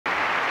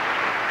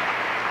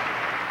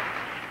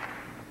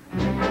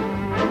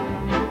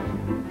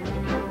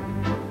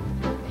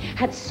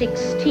At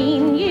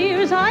 16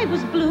 years I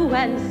was blue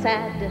and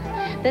sad.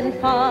 Then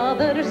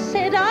father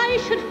said I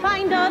should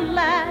find a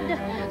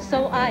lad.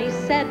 So I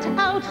set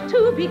out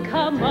to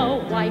become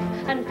a wife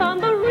and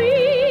found the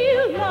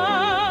real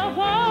love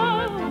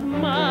of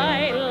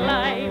my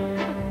life.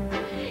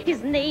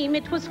 His name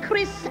it was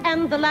Chris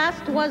and the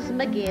last was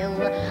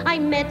McGill. I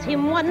met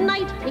him one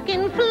night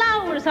picking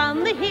flowers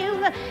on the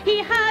hill. He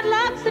had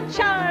lots of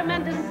charm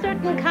and a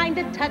certain kind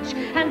of touch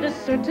and a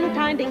certain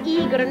kind of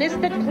eagerness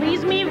that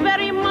pleased me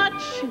very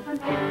much.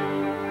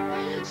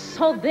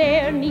 So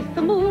there, 'neath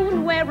the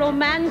moon where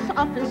romance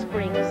often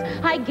springs,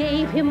 I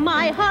gave him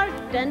my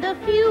heart and a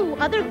few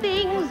other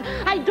things.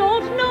 I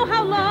don't know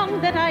how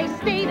long that I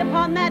stayed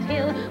upon that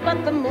hill,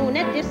 but the moon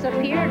had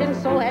disappeared and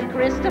so had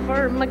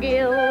Christopher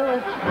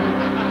McGill.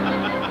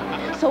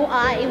 So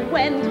I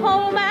went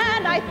home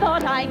and I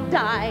thought I'd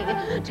die,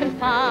 till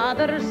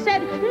father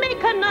said,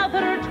 make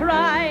another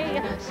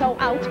try. So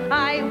out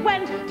I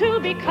went to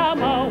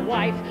become a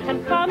wife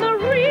and found the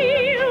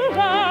real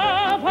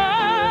love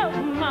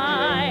of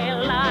my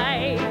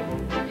life.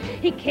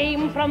 He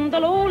came from the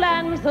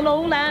lowlands,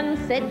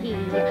 said he.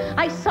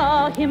 I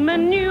saw him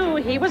and knew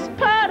he was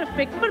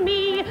perfect for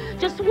me.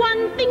 Just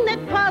one thing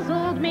that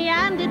puzzled me,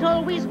 and it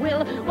always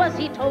will, was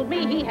he told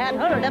me he had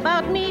heard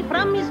about me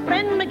from his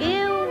friend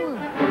McGill.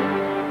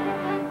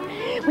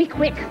 We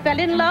quick fell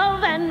in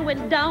love and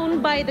went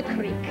down by the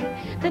creek.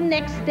 The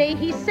next day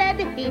he said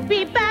he'd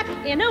be back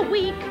in a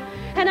week.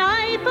 And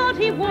I thought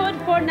he would,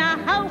 for now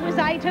how was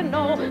I to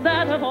know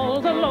that of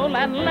all the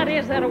lowland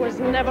laddies there was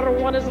never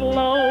one as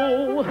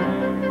low.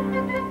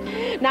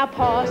 Now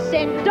Pa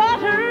said,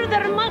 daughter,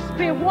 there must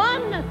be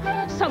one,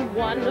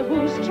 someone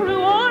who's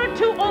true or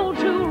too old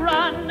to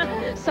run.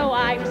 So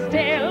I'm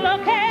still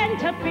looking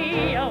to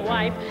be a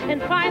wife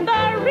and find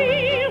the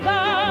real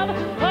love